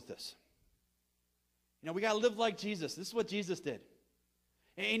struggle with this. We got to live like Jesus. This is what Jesus did.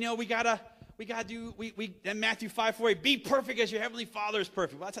 And we gotta do, in Matthew 5:48, be perfect as your heavenly Father is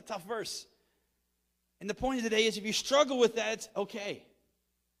perfect. Well, that's a tough verse. And the point of today is if you struggle with that, it's okay.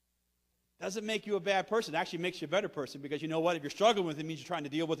 Doesn't make you a bad person. It actually makes you a better person because you know what? If you're struggling with it, it means you're trying to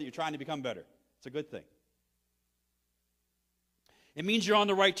deal with it. You're trying to become better. It's a good thing. It means you're on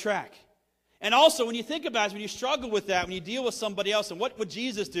the right track. And also, when you think about it, when you struggle with that, when you deal with somebody else, and what would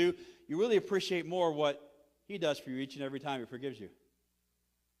Jesus do, you really appreciate more what He does for you each and every time he forgives you.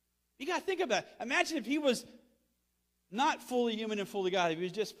 You got to think about it. Imagine if he was not fully human and fully God. If he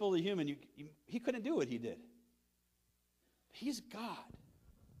was just fully human, he couldn't do what he did. He's God.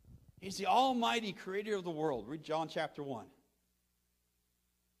 He's the almighty creator of the world. Read John chapter 1.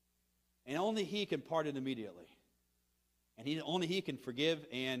 And only he can pardon immediately. And only he can forgive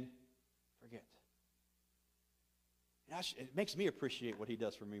and forget. It makes me appreciate what he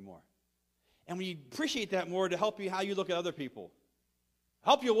does for me more. And when you appreciate that more, to help you how you look at other people.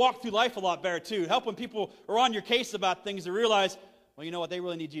 Help you walk through life a lot better too. Help when people are on your case about things to realize, well, you know what, they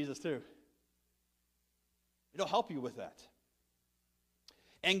really need Jesus too. It'll help you with that.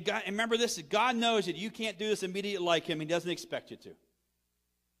 And remember this, God knows that you can't do this immediately like him. He doesn't expect you to.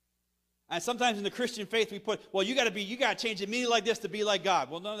 And sometimes in the Christian faith we put, well, you got to change immediately like this to be like God.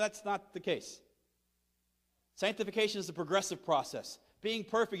 Well, no, that's not the case. Sanctification is a progressive process. Being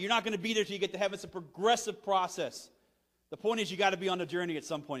perfect, you're not going to be there till you get to heaven. It's a progressive process. The point is you got to be on the journey at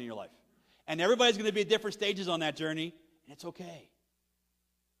some point in your life. And everybody's going to be at different stages on that journey, and it's okay.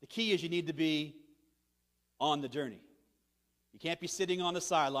 The key is you need to be on the journey. You can't be sitting on the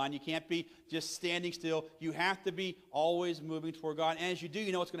sideline. You can't be just standing still. You have to be always moving toward God. And as you do,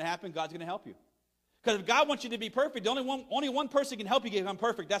 you know what's going to happen? God's going to help you. Because if God wants you to be perfect, only one person can help you become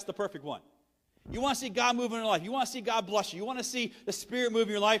perfect. That's the perfect one. You want to see God move in your life. You want to see God bless you. You want to see the Spirit move in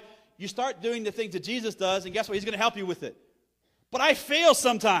your life. You start doing the things that Jesus does, and guess what? He's going to help you with it. But I fail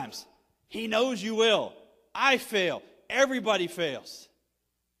sometimes. He knows you will. I fail. Everybody fails.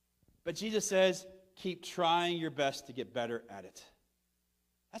 But Jesus says, keep trying your best to get better at it.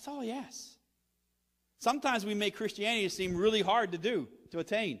 That's all he asks. Sometimes we make Christianity seem really hard to do, to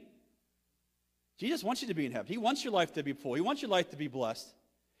attain. Jesus wants you to be in heaven. He wants your life to be full. He wants your life to be blessed.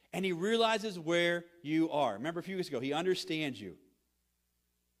 And he realizes where you are. Remember a few weeks ago, he understands you.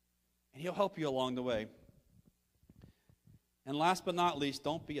 And he'll help you along the way. And last but not least,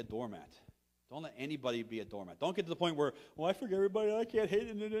 don't be a doormat. Don't let anybody be a doormat. Don't get to the point where, well, I forgive everybody, I can't hate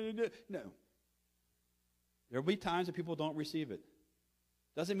it. No. There will be times that people don't receive it.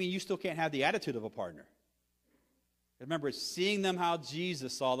 Doesn't mean you still can't have the attitude of a partner. Remember, it's seeing them how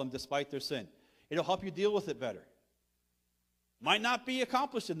Jesus saw them despite their sin. It'll help you deal with it better. Might not be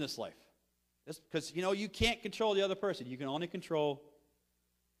accomplished in this life. Because, you can't control the other person. You can only control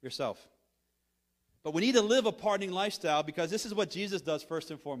yourself. But we need to live a pardoning lifestyle because this is what Jesus does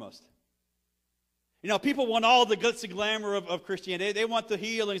first and foremost. People want all the glitz and glamour of Christianity. They want the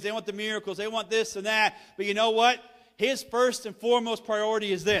healings. They want the miracles. They want this and that. But you know what? His first and foremost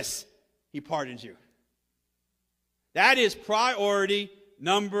priority is this. He pardons you. That is priority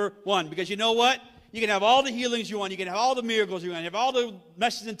number one. Because you know what? You can have all the healings you want. You can have all the miracles you want. You can have all the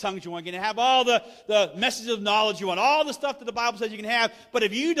messages in tongues you want. You can have all the messages of knowledge you want. All the stuff that the Bible says you can have. But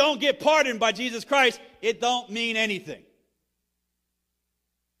if you don't get pardoned by Jesus Christ, it don't mean anything.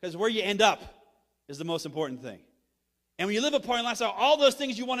 Because where you end up is the most important thing. And when you live a pardoning lifestyle, all those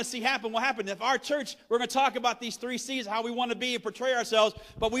things you want to see happen will happen. If our church, we're going to talk about these 3 C's, how we want to be and portray ourselves.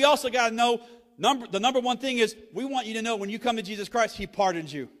 But we also got to know, the number one thing is, we want you to know when you come to Jesus Christ, he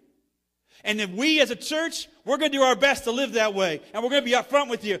pardons you. And if we as a church, we're going to do our best to live that way. And we're going to be upfront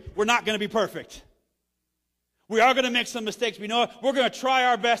with you. We're not going to be perfect. We are going to make some mistakes. We know it. We're going to try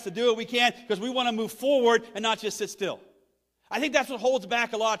our best to do what we can because we want to move forward and not just sit still. I think that's what holds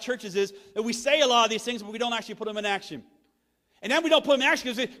back a lot of churches is that we say a lot of these things, but we don't actually put them in action. And then we don't put them in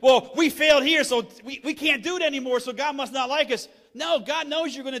action because, well, we failed here, so we can't do it anymore, so God must not like us. No, God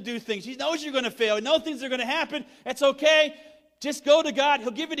knows you're going to do things. He knows you're going to fail. He knows things are going to happen. It's okay. Just go to God. He'll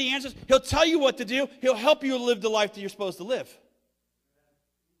give you the answers. He'll tell you what to do. He'll help you live the life that you're supposed to live.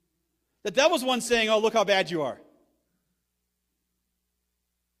 The devil's one saying, oh, look how bad you are.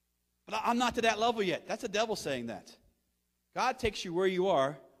 But I'm not to that level yet. That's the devil saying that. God takes you where you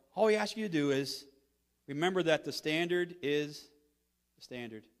are. All he asks you to do is remember that the standard is the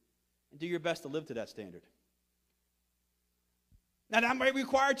standard. And do your best to live to that standard. Now, that might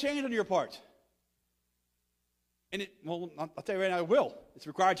require change on your part. And I'll tell you right now, it will. It's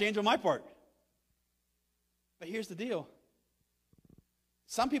required change on my part. But here's the deal.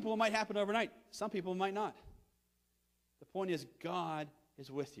 Some people it might happen overnight. Some people it might not. The point is God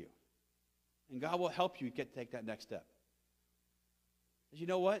is with you. And God will help you take that next step. Because you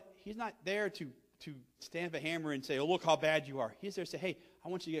know what? He's not there to stand with a hammer and say, oh, look how bad you are. He's there to say, hey, I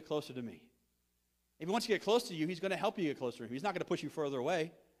want you to get closer to me. If he wants you to get close to you, he's going to help you get closer to him. He's not going to push you further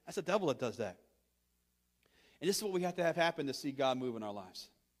away. That's the devil that does that. And this is what we have to have happen to see God move in our lives.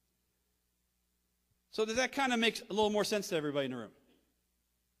 So does that kind of make a little more sense to everybody in the room?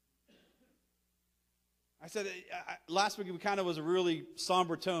 I said, last week we kind of was a really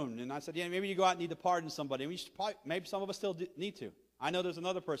somber tone. And I said, yeah, maybe you go out and need to pardon somebody. And we should probably, maybe some of us still need to. I know there's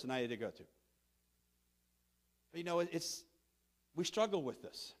another person I need to go to. But you know, we struggle with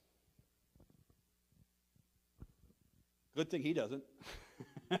this. Good thing he doesn't.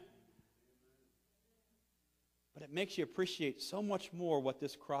 But it makes you appreciate so much more what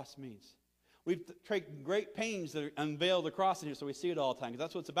this cross means. We've taken great pains to unveil the cross in here so we see it all the time, because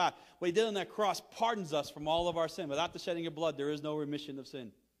that's what it's about. What he did on that cross pardons us from all of our sin. Without the shedding of blood, there is no remission of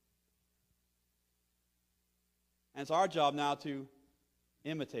sin. And it's our job now to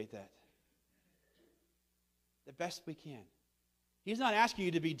imitate that the best we can. He's not asking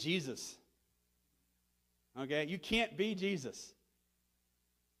you to be Jesus. Okay? You can't be Jesus.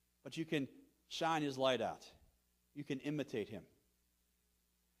 But you can shine his light out. You can imitate him.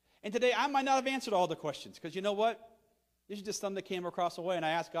 And today, I might not have answered all the questions, because you know what? These are just some that came across the way, and I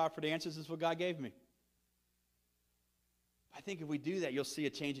asked God for the answers. This is what God gave me. I think if we do that, you'll see a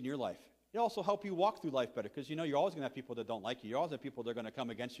change in your life. It'll also help you walk through life better, because you know you're always going to have people that don't like you. You're always going to have people that are going to come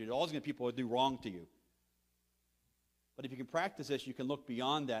against you. You're always going to have people that do wrong to you. But if you can practice this, you can look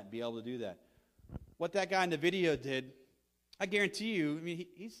beyond that and be able to do that. What that guy in the video did, I guarantee you, I mean,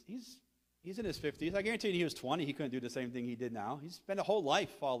 he's in his 50s. I guarantee you he was 20. He couldn't do the same thing he did now. He's spent a whole life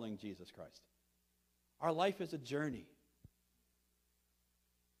following Jesus Christ. Our life is a journey.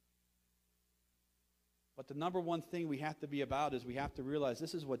 But the number one thing we have to be about is we have to realize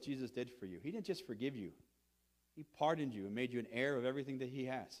this is what Jesus did for you. He didn't just forgive you. He pardoned you and made you an heir of everything that he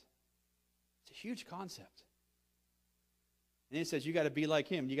has. It's a huge concept. And he says you got to be like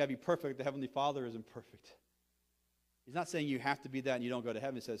him. You got to be perfect. The Heavenly Father isn't perfect. He's not saying you have to be that and you don't go to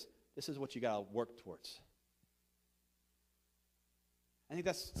heaven. He says this is what you got to work towards. I think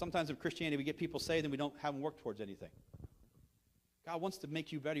that's sometimes in Christianity we get people saved and we don't have them work towards anything. God wants to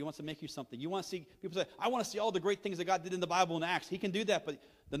make you better. He wants to make you something. You want to see, people say, I want to see all the great things that God did in the Bible and Acts. He can do that, but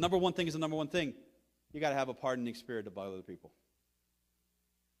the number one thing is the number one thing. You got to have a pardoning spirit to bother other people.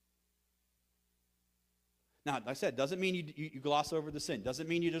 Now, like I said, doesn't mean you gloss over the sin. Doesn't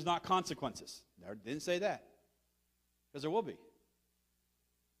mean there's not consequences. I didn't say that. Because there will be.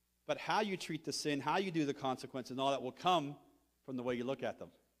 But how you treat the sin, how you do the consequences, and all that will come from the way you look at them.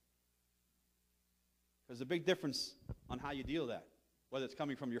 There's a big difference on how you deal with that. Whether it's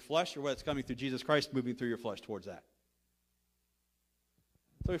coming from your flesh or whether it's coming through Jesus Christ moving through your flesh towards that.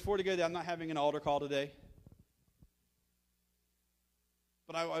 So before we go there, I'm not having an altar call today.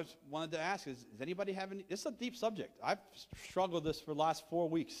 But I wanted to ask, does anybody have any, this is a deep subject. I've struggled with this for the last 4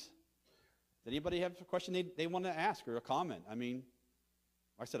 weeks. Does anybody have a question they want to ask or a comment? I mean,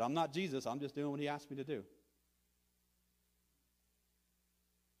 like I said, I'm not Jesus. I'm just doing what he asked me to do.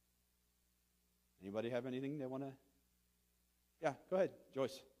 Anybody have anything they want to? Yeah, go ahead,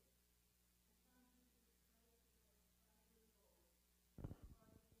 Joyce.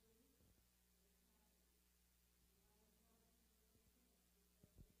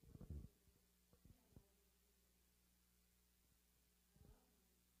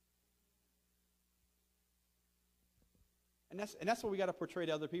 And that's what we got to portray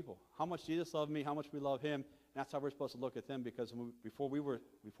to other people. How much Jesus loved me, how much we love him. And that's how we're supposed to look at them, because before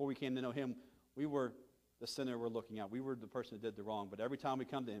we came to know him, we were the sinner we're looking at. We were the person that did the wrong. But every time we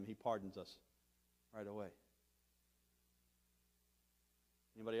come to him, he pardons us right away.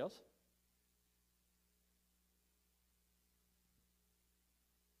 Anybody else?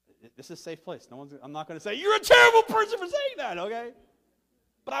 This is a safe place. I'm not going to say, you're a terrible person for saying that, okay?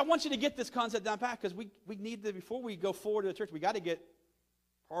 But I want you to get this concept down pat, because we need to, before we go forward to the church, we got to get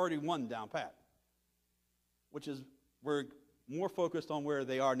priority one down pat, which is we're more focused on where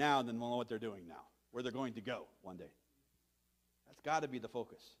they are now than on what they're doing now, where they're going to go one day. That's got to be the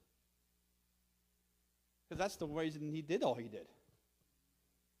focus. Because that's the reason he did all he did.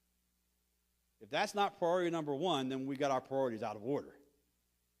 If that's not priority number one, then we got our priorities out of order.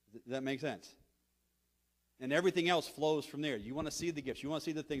 Does that make sense? And everything else flows from there. You want to see the gifts. You want to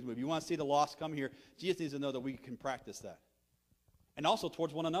see the things move. You want to see the lost come here. Jesus needs to know that we can practice that. And also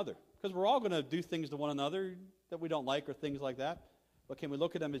towards one another. Because we're all going to do things to one another that we don't like or things like that. But can we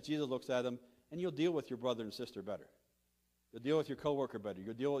look at them as Jesus looks at them, and you'll deal with your brother and sister better. You'll deal with your coworker better.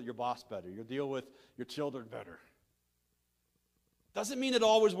 You'll deal with your boss better. You'll deal with your children better. Doesn't mean it'll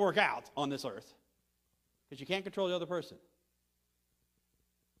always work out on this earth. Because you can't control the other person.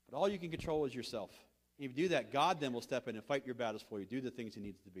 But all you can control is yourself. And if you do that, God then will step in and fight your battles for you. Do the things that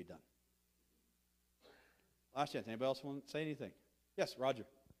needs to be done. Last chance. Anybody else want to say anything? Yes, Roger.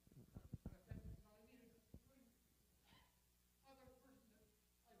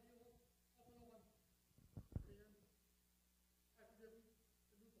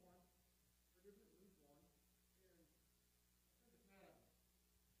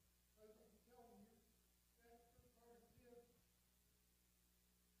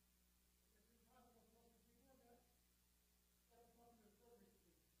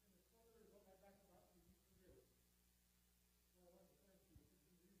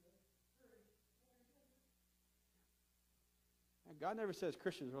 God never says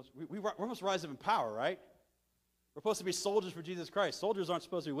Christians, we're supposed to rise up in power, right? We're supposed to be soldiers for Jesus Christ. Soldiers aren't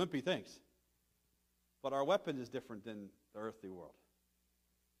supposed to be wimpy things. But our weapon is different than the earthly world.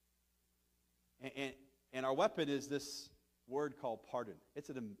 And our weapon is this word called pardon. It's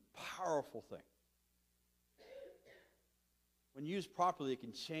a powerful thing. When used properly, it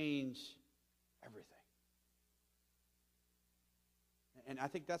can change everything. And I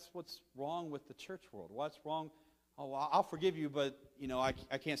think that's what's wrong with the church world. What's wrong? Oh, well, I'll forgive you, but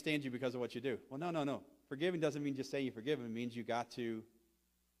I can't stand you because of what you do. Well, no. Forgiving doesn't mean just say you forgive him. It means you got to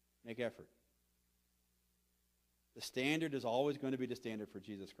make effort. The standard is always going to be the standard for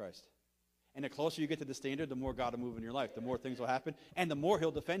Jesus Christ. And the closer you get to the standard, the more God will move in your life. The more things will happen, and the more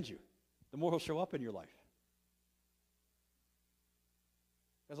he'll defend you. The more he'll show up in your life.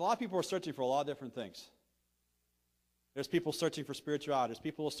 Because a lot of people are searching for a lot of different things. There's people searching for spirituality. There's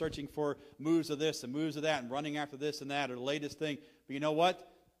people searching for moves of this and moves of that and running after this and that or the latest thing. But you know what?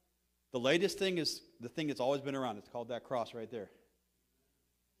 The latest thing is the thing that's always been around. It's called that cross right there.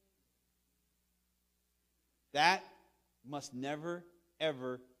 That must never,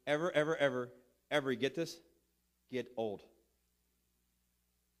 ever, get this? Get old.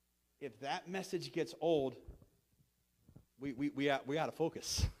 If that message gets old, we out of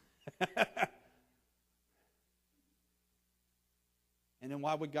focus. And then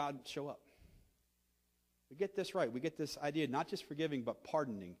why would God show up? We get this right. We get this idea, not just forgiving, but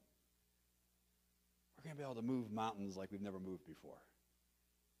pardoning. We're going to be able to move mountains like we've never moved before.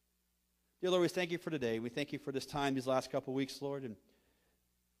 Dear Lord, we thank you for today. We thank you for this time, these last couple of weeks, Lord. And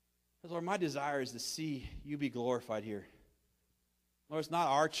Lord, my desire is to see you be glorified here. Lord, it's not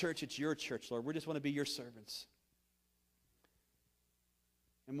our church, it's your church, Lord. We just want to be your servants.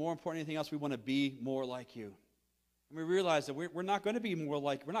 And more important than anything else, we want to be more like you. And we realize that we're not going to be we're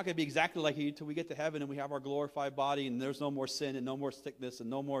not going to be exactly like you until we get to heaven and we have our glorified body and there's no more sin and no more sickness and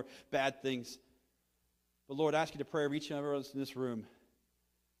no more bad things. But Lord, I ask you to pray for each and every one of us in this room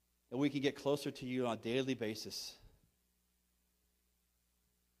that we can get closer to you on a daily basis.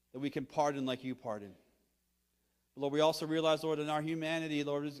 That we can pardon like you pardon. But Lord, we also realize, Lord, in our humanity,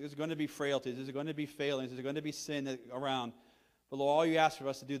 Lord, there's going to be frailties, there's going to be failings, there's going to be sin around. But Lord, all you ask for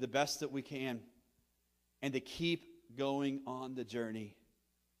us to do the best that we can and to keep going on the journey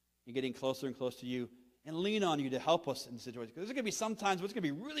and getting closer and closer to you and lean on you to help us in the situation. Because there's going to be some times where it's going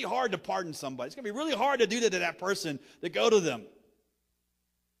to be really hard to pardon somebody. It's going to be really hard to do that to that person, to go to them.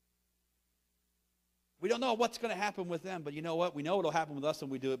 We don't know what's going to happen with them, but you know what? We know what will happen with us when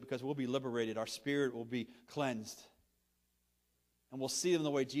we do it because we'll be liberated. Our spirit will be cleansed. And we'll see them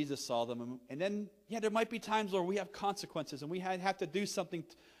the way Jesus saw them. And then, there might be times where we have consequences and we have to do something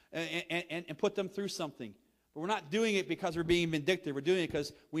and put them through something. But we're not doing it because we're being vindictive. We're doing it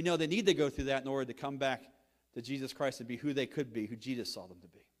because we know they need to go through that in order to come back to Jesus Christ and be who they could be, who Jesus saw them to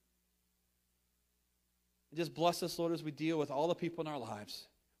be. And just bless us, Lord, as we deal with all the people in our lives,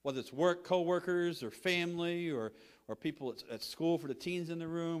 whether it's work, co-workers or family or people at school for the teens in the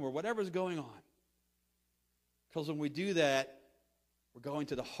room or whatever's going on. Because when we do that, we're going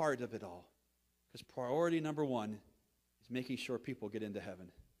to the heart of it all. Because priority number one is making sure people get into heaven.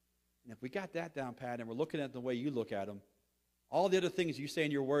 And if we got that down pat and we're looking at the way you look at them, all the other things you say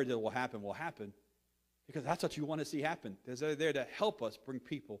in your word that will happen because that's what you want to see happen. Because they're there to help us bring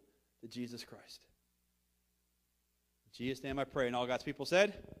people to Jesus Christ. In Jesus' name I pray. And all God's people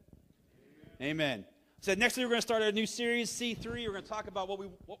said? Amen. So next week we're going to start a new series, C3. We're going to talk about what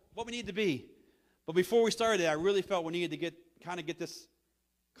we need to be. But before we started, I really felt we needed to get this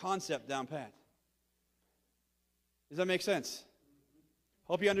concept down pat. Does that make sense?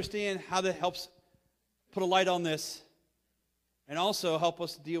 Hope you understand how that helps put a light on this and also help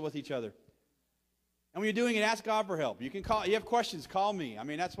us deal with each other. And when you're doing it, ask God for help. You can call. You have questions, call me. I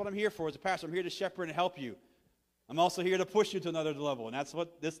mean, that's what I'm here for as a pastor. I'm here to shepherd and help you. I'm also here to push you to another level, and that's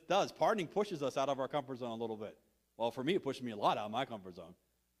what this does. Pardoning pushes us out of our comfort zone a little bit. Well, for me, it pushed me a lot out of my comfort zone.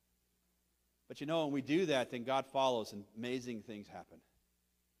 But when we do that, then God follows and amazing things happen.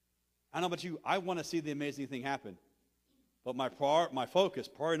 I don't know about you, I want to see the amazing thing happen. But my focus,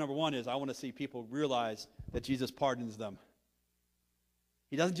 priority number one is I want to see people realize that Jesus pardons them.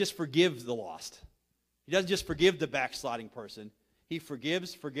 He doesn't just forgive the lost. He doesn't just forgive the backsliding person. He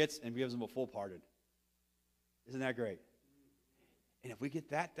forgives, forgets, and gives them a full pardon. Isn't that great? And if we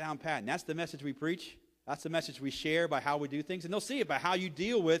get that down pat, and that's the message we preach, that's the message we share by how we do things, and they'll see it by how you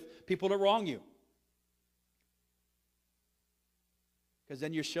deal with people that wrong you. Because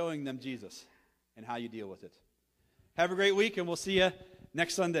then you're showing them Jesus and how you deal with it. Have a great week, and we'll see you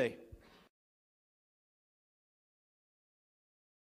next Sunday.